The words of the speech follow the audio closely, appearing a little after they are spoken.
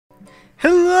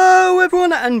Hello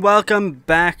everyone and welcome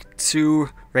back to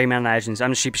Rayman Legends.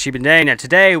 I'm Sheep and Dana.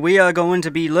 Today we are going to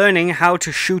be learning how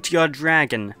to shoot your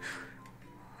dragon.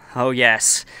 Oh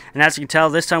yes. And as you can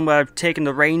tell, this time we're taking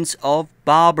the reins of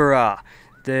BaaaaAAAHHhh,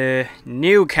 the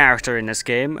new character in this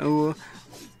game, who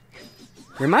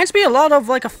reminds me a lot of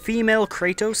like a female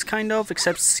Kratos kind of,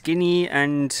 except skinny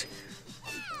and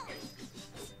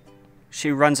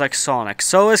she runs like Sonic.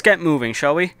 So let's get moving,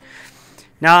 shall we?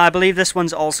 Now, I believe this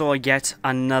one's also yet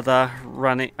another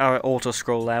running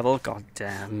auto-scroll level. God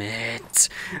damn it.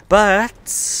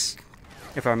 But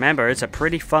if I remember, it's a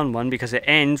pretty fun one because it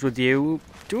ends with you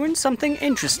doing something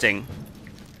interesting.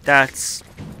 That's,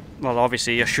 well,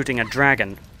 obviously you're shooting a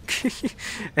dragon.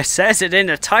 It says it in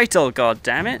the title, god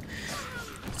damn it.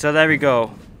 So there we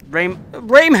go.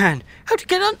 Rayman! How'd you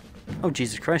get on? Oh,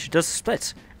 Jesus Christ, she does the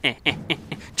splits.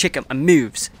 Check out my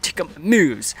moves. Check out my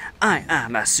moves. I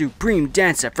am a supreme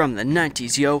dancer from the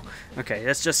 90s, yo. Okay,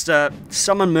 let's just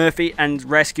summon Murphy and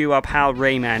rescue our pal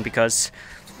Rayman because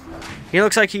he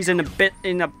looks like he's in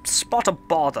a spot of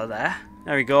bother there.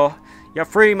 There we go. You're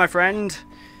free, my friend.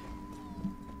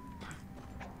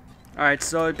 Alright,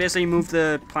 so basically move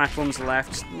the platforms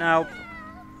left. Now,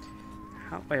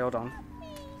 wait, hold on.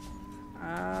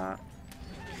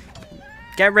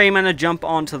 Get Rayman to jump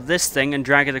onto this thing and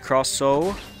drag it across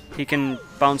so he can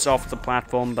bounce off the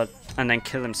platform and then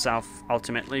kill himself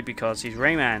ultimately because he's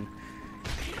Rayman.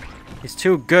 He's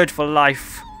too good for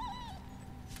life.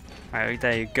 Alright,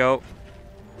 there you go.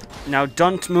 Now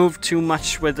don't move too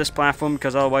much with this platform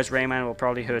because otherwise Rayman will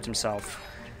probably hurt himself.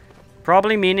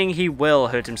 Probably meaning he will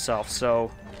hurt himself,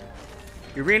 so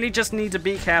you really just need to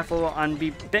be careful and be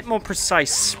a bit more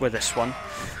precise with this one.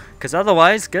 Because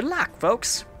otherwise, good luck,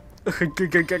 folks.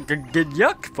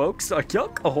 Yuck, folks.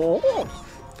 Yuck. Oh,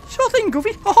 sure thing,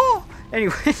 Goofy. Oh.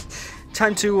 Anyway,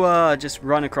 time to just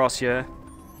run across here.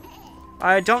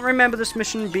 I don't remember this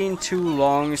mission being too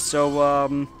long,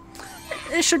 so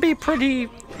it should be a pretty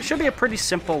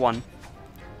simple one.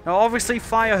 Now, obviously,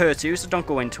 fire hurts you, so don't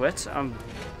go into it.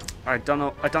 I don't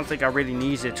know. I don't think I really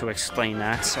needed to explain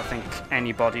that. I think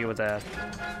anybody with a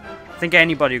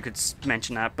anybody could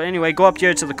mention that. But anyway, go up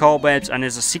here to the cobwebs and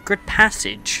there's a secret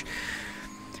passage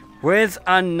with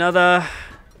another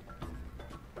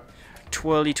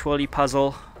twirly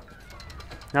puzzle.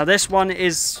 Now this one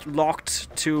is locked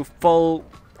to full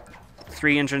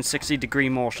 360-degree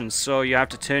motion, so you have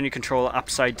to turn your controller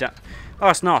upside down. Oh,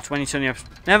 it's not. When you turn it up...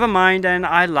 Never mind then,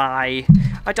 I lie.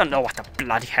 I don't know what the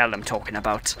bloody hell I'm talking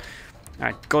about.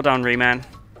 Alright, go down, Rayman.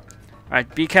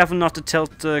 Alright, be careful not to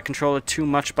tilt the controller too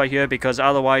much by here because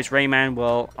otherwise Rayman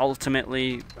will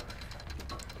ultimately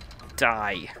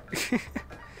die.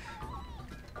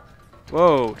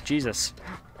 Whoa, Jesus.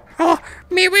 Oh,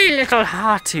 me wee little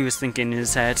heart, he was thinking in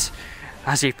his head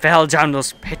as he fell down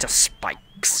those pit of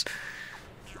spikes.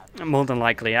 More than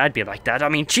likely, I'd be like that. I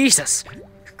mean, Jesus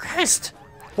Christ.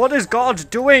 What is God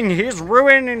doing? He's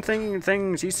ruining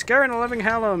things. He's scaring the living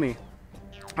hell out of me.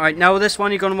 Alright, now this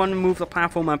one, you're going to want to move the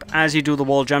platform up as you do the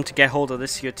wall jump to get hold of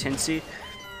this here Tinsy.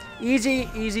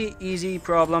 Easy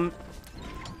problem.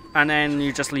 And then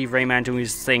you just leave Rayman doing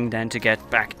his thing then to get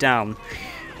back down.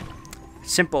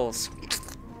 Simples.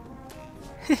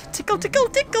 Tickle.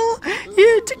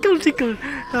 Yeah, tickle.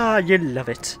 Ah, you love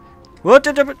it. What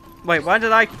did I... Wait, why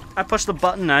did I push the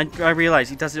button? I realized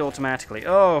he does it automatically.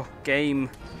 Oh, game.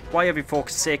 Why have you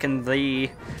forsaken the...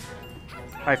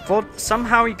 I thought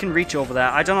somehow you can reach over there.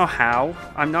 I don't know how.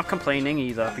 I'm not complaining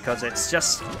either because it's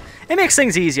just... It makes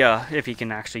things easier if you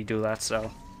can actually do that,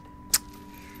 so...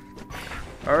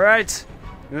 Alright.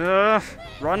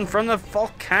 Run from the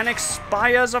volcanic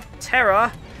spires of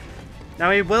terror.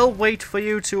 Now he will wait for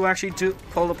you to actually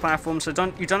pull the platform, so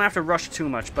you don't have to rush too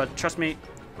much, but trust me,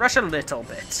 rush a little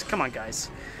bit. Come on, guys.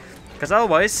 Because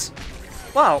otherwise,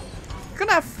 well, you're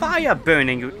gonna have fire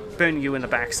burning you in the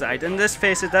backside, and let's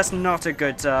face it, that's not a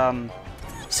good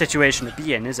situation to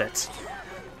be in, is it?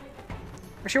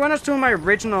 Actually, when I was doing my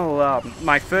original,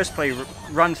 my first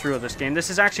run through of this game, this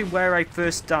is actually where I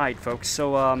first died, folks,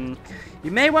 so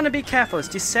you may want to be careful. It's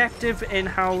deceptive in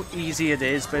how easy it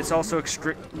is, but it's also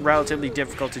relatively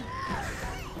difficult to...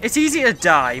 It's easy to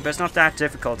die, but it's not that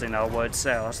difficult, in other words.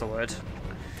 Yeah, that's the word.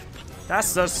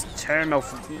 That's the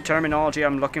terminology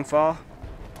I'm looking for.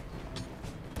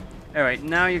 Alright,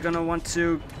 now you're going to want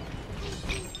to...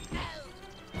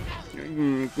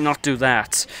 not do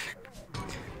that.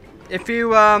 If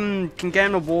you can get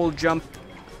on a wall jump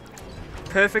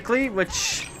perfectly,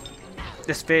 which,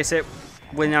 let's face it,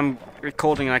 when I'm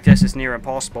recording like this, it's near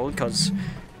impossible, because,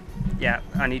 yeah,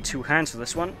 I need two hands for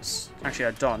this one. Actually,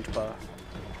 I don't, but...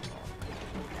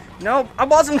 No, I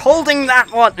wasn't holding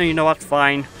that one! You know what,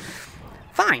 fine.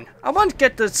 Fine. I want to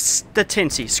get the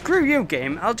Tinsy. Screw you,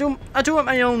 game. I'll do it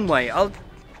my own way. I'll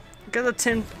get the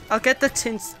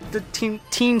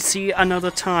Tinsy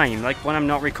another time, like when I'm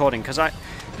not recording, because I'm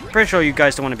pretty sure you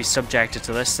guys don't want to be subjected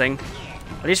to this thing.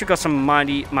 At least we've got some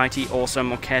mighty,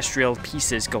 awesome orchestral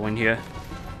pieces going here.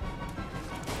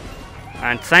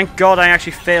 And thank God I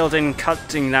actually failed in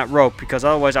cutting that rope, because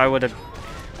otherwise I would have...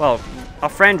 Well, our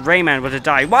friend Rayman would have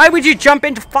died. Why would you jump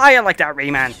into fire like that,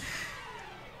 Rayman?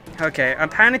 Okay, I'm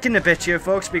panicking a bit here,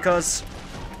 folks, because...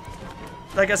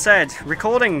 Like I said,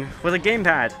 recording with a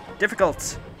gamepad.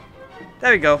 Difficult.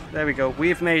 There we go, there we go.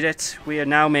 We've made it. We have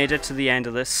now made it to the end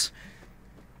of this.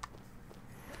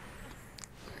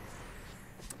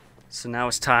 So now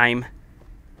it's time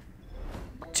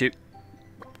to...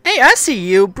 Hey, I see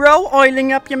you, bro,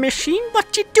 oiling up your machine.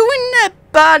 What you doing there,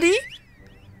 buddy?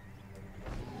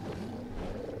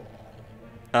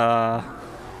 Well,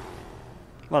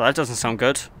 that doesn't sound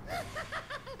good.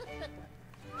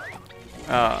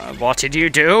 What did you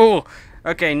do?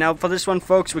 Okay, now for this one,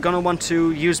 folks, we're gonna want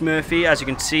to use Murphy, as you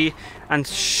can see, and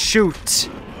shoot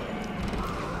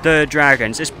the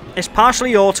dragons. It's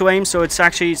partially auto-aim, so it's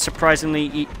actually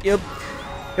surprisingly... It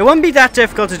won't be that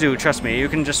difficult to do, trust me. You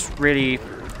can just really...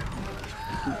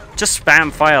 just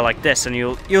spam fire like this, and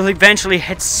you'll eventually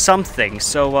hit something.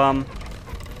 So,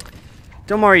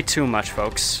 don't worry too much,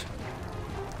 folks.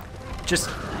 Just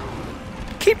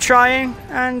keep trying,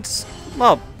 and...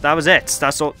 Well, that was it.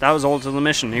 That was all to the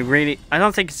mission. I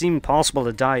don't think it's even possible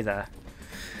to die there.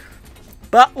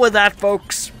 But with that,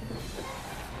 folks,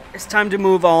 it's time to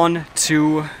move on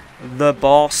to the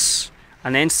boss,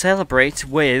 and then celebrate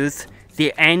with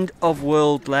the end of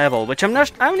world level, which I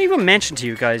haven't even mentioned to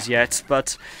you guys yet,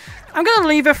 but I'm gonna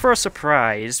leave it for a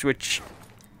surprise, which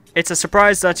it's a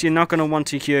surprise that you're not gonna want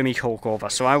to hear me talk over.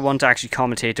 So I want to actually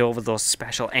commentate over those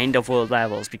special end of world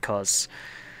levels because.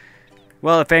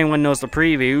 Well, if anyone knows the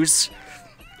previews,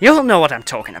 you'll know what I'm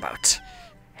talking about.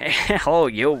 Oh,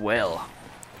 you will.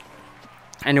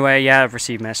 Anyway, yeah, I've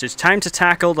received message. Time to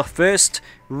tackle the first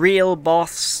real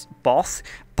boss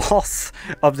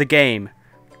of the game.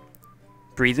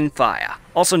 Breathing Fire.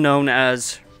 Also known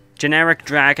as generic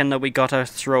dragon that we gotta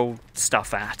throw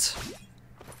stuff at.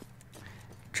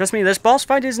 Trust me, this boss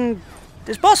fight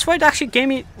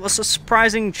actually was a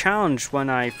surprising challenge when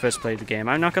I first played the game,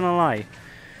 I'm not gonna lie.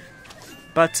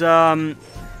 But,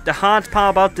 the hard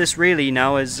part about this really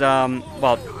now is,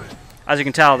 well, as you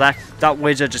can tell, that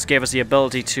wizard just gave us the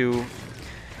ability to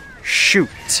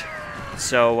shoot.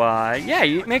 So, yeah,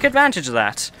 you make advantage of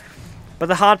that. But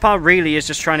the hard part really is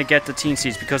just trying to get the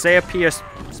Teensies, because they appear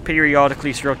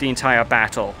periodically throughout the entire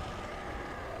battle.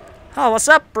 Oh, what's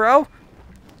up, bro?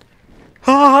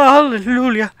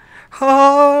 Hallelujah!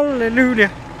 Hallelujah!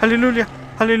 Hallelujah!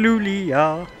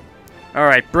 Hallelujah!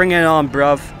 Alright, bring it on,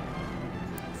 bruv.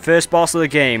 First boss of the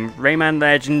game, Rayman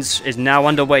Legends, is now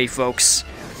underway, folks.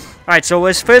 Alright, so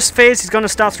his first phase, he's going to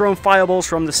start throwing fireballs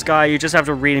from the sky. You just have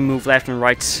to really move left and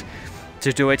right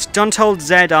to do it. Don't hold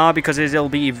ZR because it'll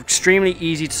be extremely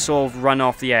easy to sort of run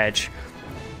off the edge.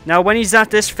 Now, when he's at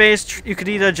this phase, you could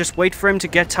either just wait for him to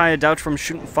get tired out from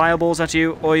shooting fireballs at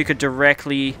you, or you could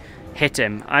directly hit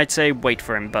him. I'd say wait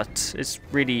for him, but it's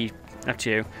really up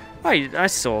to you. Oh, I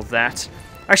saw that.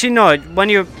 Actually, no, when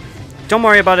you... Don't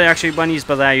worry about it, actually, when he's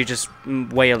by there, you just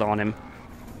wail on him.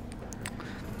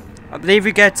 I believe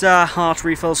you get heart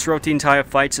refills throughout the entire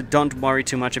fight, so don't worry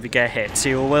too much if you get hit. So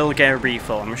you will get a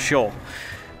refill, I'm sure.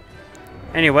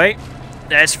 Anyway,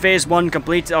 there's phase 1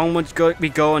 complete. Onwards we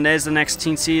go, and there's the next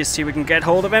Teensy. See if we can get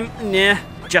hold of him. Yeah,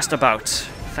 just about.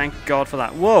 Thank God for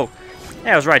that. Whoa!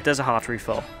 Yeah, I was right, there's a heart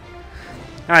refill.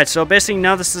 Alright, so basically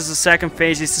now this is the second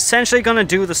phase. He's essentially going to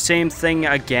do the same thing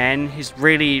again. He's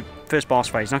really... First boss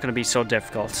fight, he's not going to be so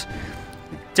difficult.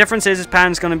 Difference is his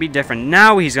pattern's going to be different.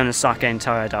 Now he's going to start getting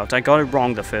tired out. I got it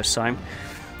wrong the first time.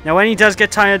 Now when he does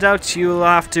get tired out, you'll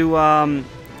have to,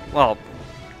 well,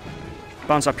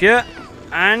 bounce up here,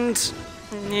 and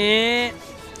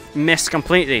miss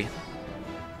completely.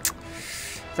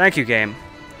 Thank you, game.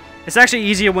 It's actually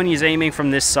easier when he's aiming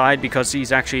from this side because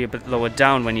he's actually a bit lower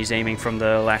down when he's aiming from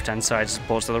the left-hand side as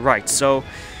opposed to the right. So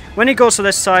when he goes to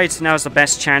this side, now's the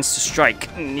best chance to strike.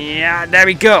 Yeah, there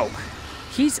we go.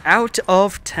 He's out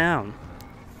of town.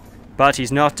 But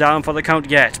he's not down for the count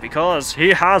yet, because he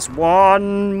has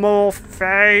one more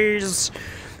phase.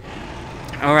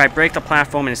 Alright, break the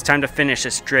platform, and it's time to finish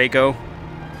this, Drago.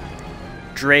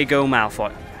 Drago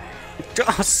Malfoy.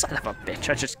 Oh, son of a bitch,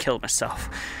 I just killed myself.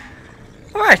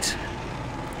 Alright.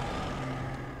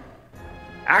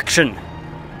 Action.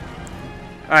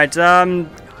 Alright,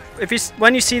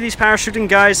 when you see these parachuting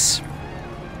guys,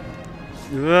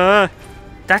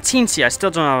 that teensy I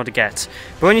still don't know how to get.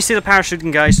 But when you see the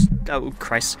parachuting guys, oh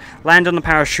Christ, land on the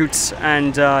parachutes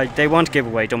and they won't give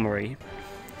away, don't worry.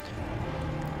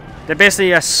 They're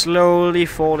basically a slowly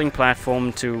falling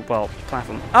platform to, well,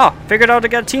 platform. Oh, figured out how to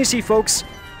get a teensy, folks.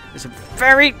 It's a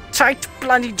very tight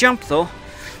bloody jump though.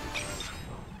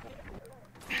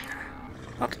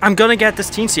 I'm gonna get this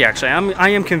teensy actually. I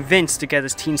am convinced to get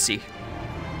this teensy.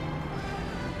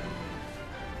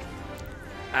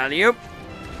 Alley-oop.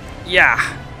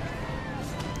 Yeah.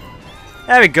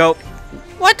 There we go.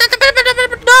 What?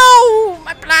 No!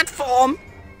 My platform!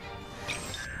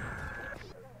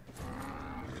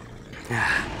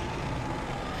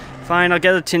 Fine, I'll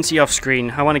get the teensy off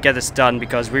screen. I want to get this done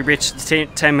because we reached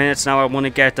 10 minutes now. I want to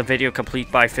get the video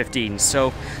complete by 15.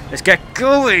 So, let's get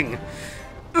going!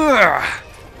 Ugh.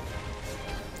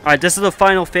 Alright, this is the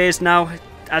final phase now.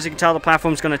 As you can tell, the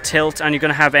platform's going to tilt and you're going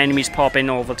to have enemies pop in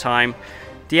all the time.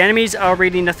 The enemies are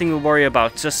really nothing to worry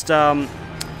about. Just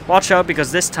watch out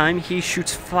because this time he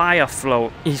shoots fire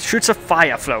flow. He shoots a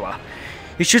fire flower.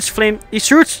 He shoots flame. He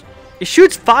shoots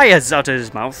fires out of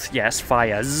his mouth. Yes,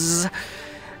 fires.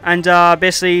 And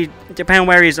basically, depending on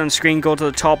where he's on screen, go to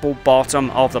the top or bottom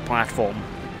of the platform.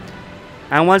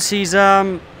 And once he's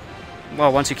well,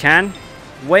 once you can,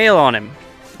 wail on him.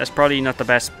 That's probably not the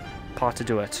best part to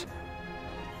do it.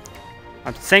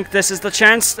 I think this is the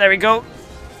chance. There we go.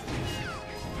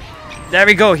 There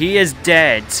we go. He is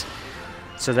dead.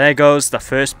 So there goes the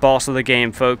first boss of the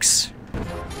game, folks.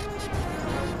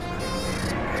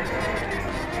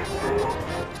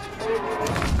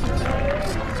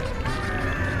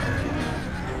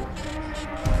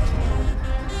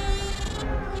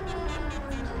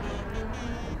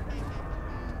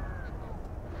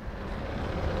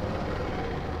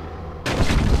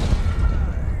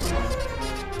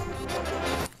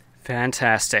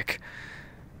 Fantastic.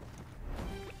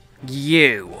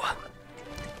 You.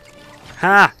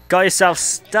 Ha! Got yourself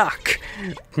stuck.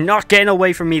 Not getting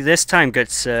away from me this time, good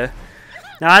sir.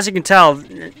 Now, as you can tell,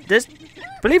 this,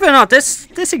 believe it or not,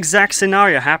 this exact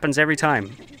scenario happens every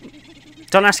time.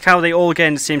 Don't ask how they all get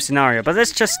in the same scenario, but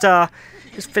let's just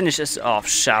finish this off,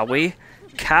 shall we?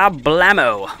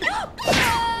 Kablamo!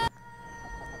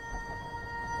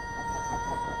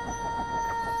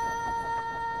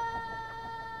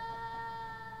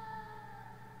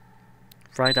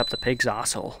 Right up the pig's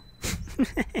arsehole.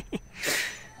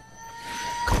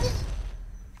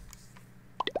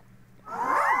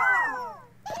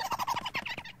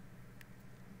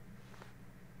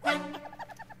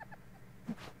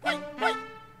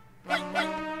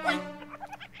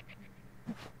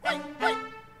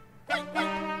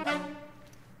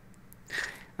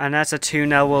 And that's a tune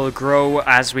that will grow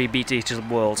as we beat each of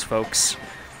the worlds, folks.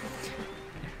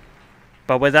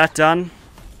 But with that done,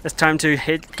 it's time to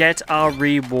get our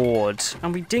reward.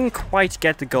 And we didn't quite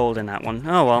get the gold in that one.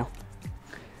 Oh well.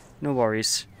 No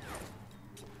worries.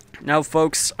 Now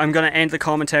folks, I'm going to end the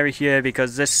commentary here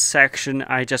because this section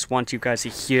I just want you guys to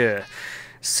hear.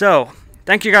 So,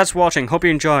 thank you guys for watching. Hope you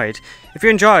enjoyed. If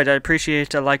you enjoyed, I'd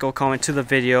appreciate a like or comment to the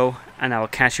video. And I will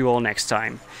catch you all next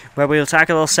time, where we'll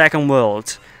tackle the second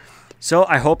world. So,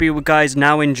 I hope you guys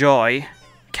now enjoy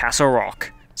Castle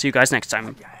Rock. See you guys next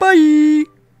time.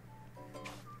 Bye!